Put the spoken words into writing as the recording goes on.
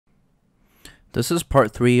This is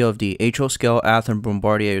part 3 of the HO scale Athearn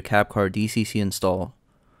Bombardier cab car DCC install.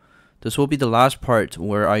 This will be the last part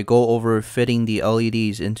where I go over fitting the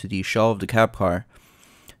LEDs into the shell of the cab car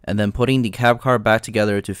and then putting the cab car back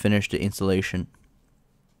together to finish the installation.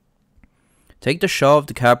 Take the shell of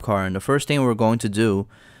the cab car, and the first thing we're going to do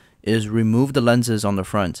is remove the lenses on the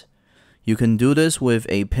front. You can do this with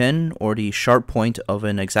a pin or the sharp point of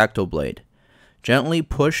an X-Acto blade. Gently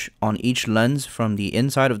push on each lens from the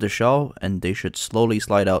inside of the shell and they should slowly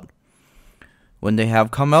slide out. When they have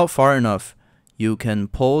come out far enough, you can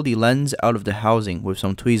pull the lens out of the housing with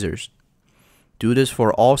some tweezers. Do this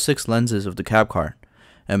for all 6 lenses of the cab car,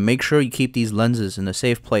 and make sure you keep these lenses in a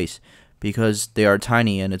safe place because they are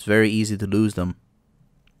tiny and it's very easy to lose them.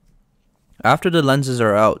 After the lenses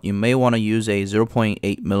are out, you may want to use a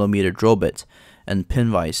 0.8mm drill bit and pin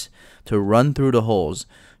vise to run through the holes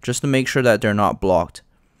just to make sure that they're not blocked.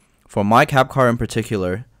 For my cab car in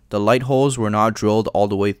particular, the light holes were not drilled all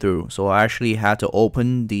the way through, so I actually had to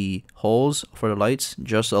open the holes for the lights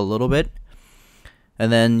just a little bit.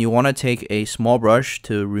 And then you want to take a small brush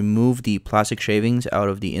to remove the plastic shavings out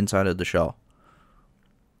of the inside of the shell.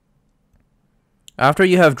 After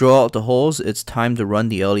you have drilled out the holes, it's time to run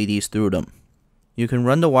the LEDs through them. You can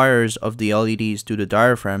run the wires of the LEDs through the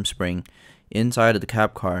diaphragm spring inside of the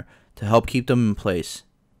cab car to help keep them in place,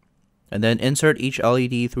 and then insert each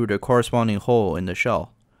LED through the corresponding hole in the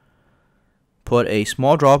shell. Put a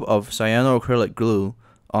small drop of cyanoacrylate glue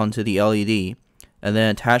onto the LED and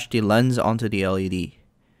then attach the lens onto the LED.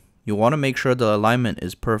 You want to make sure the alignment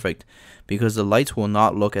is perfect because the lights will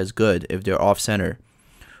not look as good if they're off center,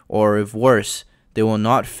 or if worse, they will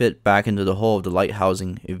not fit back into the hole of the light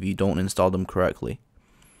housing if you don't install them correctly.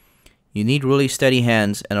 You need really steady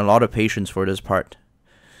hands and a lot of patience for this part.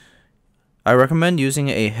 I recommend using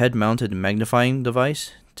a head-mounted magnifying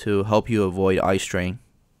device to help you avoid eye strain.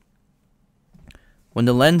 When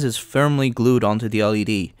the lens is firmly glued onto the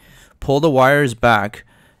LED, pull the wires back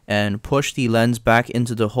and push the lens back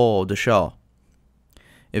into the hole of the shell.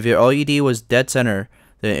 If your LED was dead center,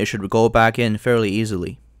 then it should go back in fairly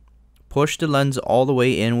easily. Push the lens all the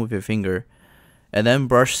way in with your finger, and then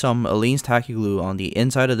brush some Aleen's Tacky glue on the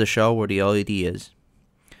inside of the shell where the LED is.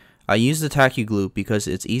 I use the Tacky glue because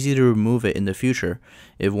it's easy to remove it in the future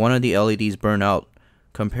if one of the LEDs burn out,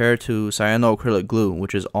 compared to cyanoacrylate glue,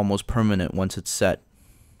 which is almost permanent once it's set.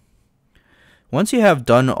 Once you have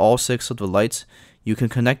done all 6 of the lights, you can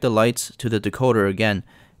connect the lights to the decoder again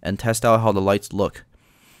and test out how the lights look.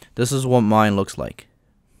 This is what mine looks like.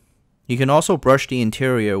 You can also brush the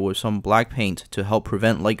interior with some black paint to help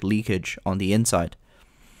prevent light leakage on the inside.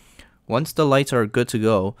 Once the lights are good to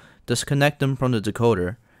go, disconnect them from the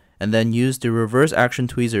decoder, and then use the reverse action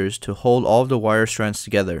tweezers to hold all of the wire strands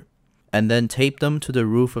together, and then tape them to the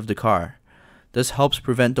roof of the car. This helps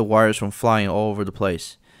prevent the wires from flying all over the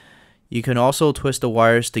place. You can also twist the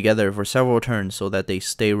wires together for several turns so that they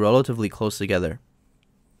stay relatively close together.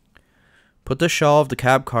 Put the shell of the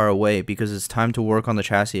cab car away because it's time to work on the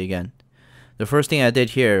chassis again. The first thing I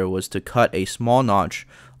did here was to cut a small notch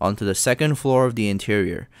onto the second floor of the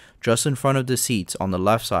interior, just in front of the seats on the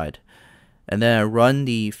left side, and then I run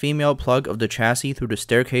the female plug of the chassis through the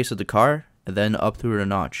staircase of the car and then up through the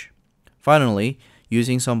notch. Finally,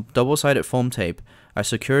 using some double-sided foam tape, I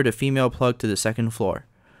secured the female plug to the second floor.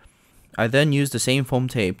 I then used the same foam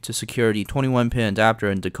tape to secure the 21-pin adapter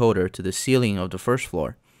and decoder to the ceiling of the first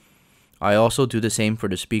floor. I also do the same for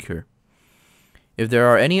the speaker. If there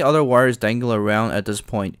are any other wires dangling around at this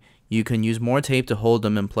point, you can use more tape to hold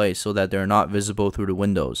them in place so that they're not visible through the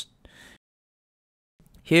windows.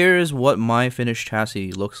 Here is what my finished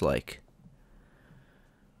chassis looks like.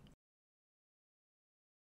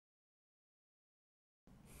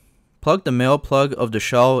 Plug the male plug of the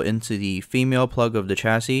shell into the female plug of the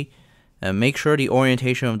chassis and make sure the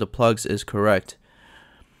orientation of the plugs is correct.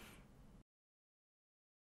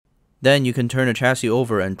 Then you can turn the chassis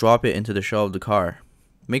over and drop it into the shell of the car.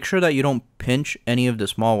 Make sure that you don't pinch any of the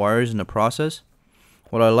small wires in the process.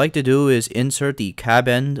 What I like to do is insert the cab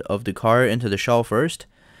end of the car into the shell first,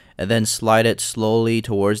 and then slide it slowly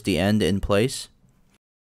towards the end in place.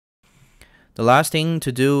 The last thing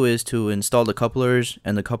to do is to install the couplers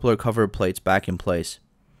and the coupler cover plates back in place.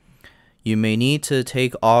 You may need to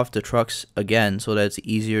take off the trucks again so that it's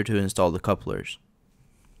easier to install the couplers.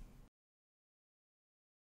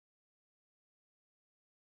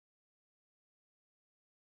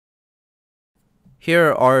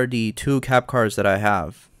 Here are the 2 cab cars that I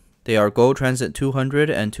have. They are Go Transit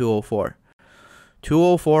 200 and 204.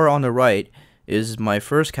 204 on the right is my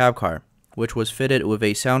first cab car, which was fitted with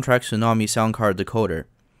a Soundtrack Tsunami sound card decoder.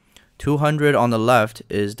 200 on the left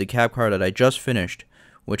is the cab car that I just finished,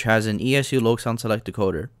 which has an ESU LokSound Select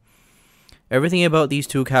decoder. Everything about these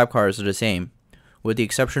two cab cars are the same, with the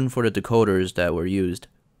exception for the decoders that were used.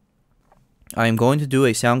 I am going to do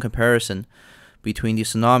a sound comparison between the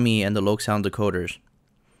Tsunami and the LokSound decoders.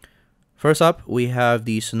 First up, we have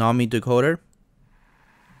the Tsunami decoder.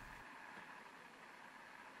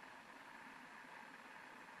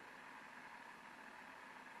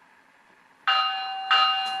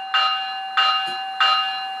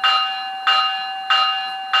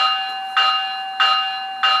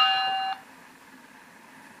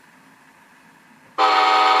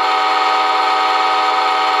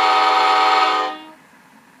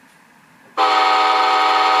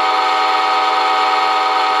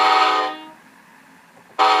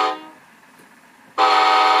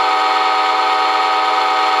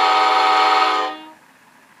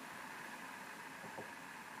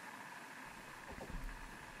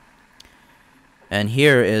 And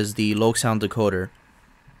here is the LokSound decoder.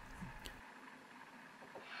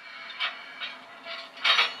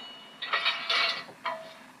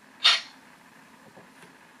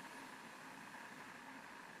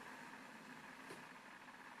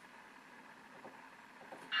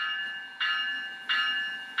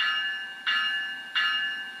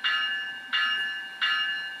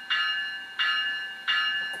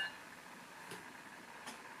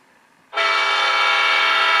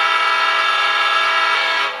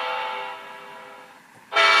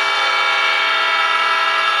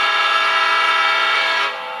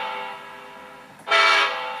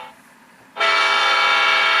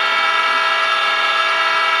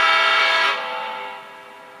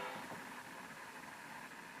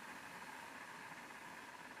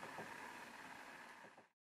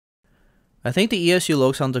 I think the ESU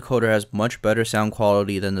LokSound decoder has much better sound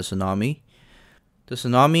quality than the Tsunami. The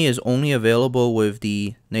Tsunami is only available with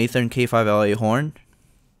the Athearn K5LA horn.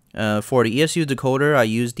 For the ESU decoder, I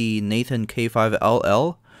use the Athearn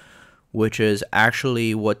K5LL, which is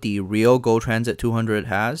actually what the real Go Transit 200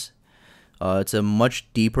 has. It's a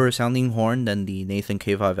much deeper sounding horn than the Athearn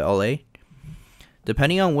K5LA.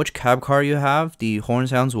 Depending on which cab car you have, the horn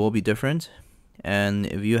sounds will be different. And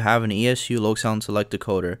if you have an ESU LokSound Select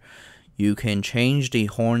decoder, you can change the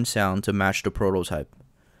horn sound to match the prototype.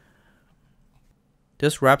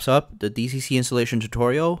 This wraps up the DCC installation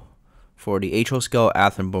tutorial for the HO scale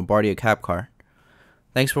Athearn Bombardier cab car.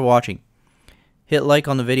 Thanks for watching. Hit like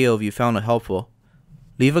on the video if you found it helpful.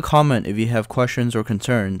 Leave a comment if you have questions or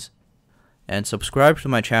concerns. And subscribe to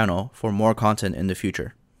my channel for more content in the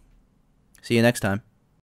future. See you next time.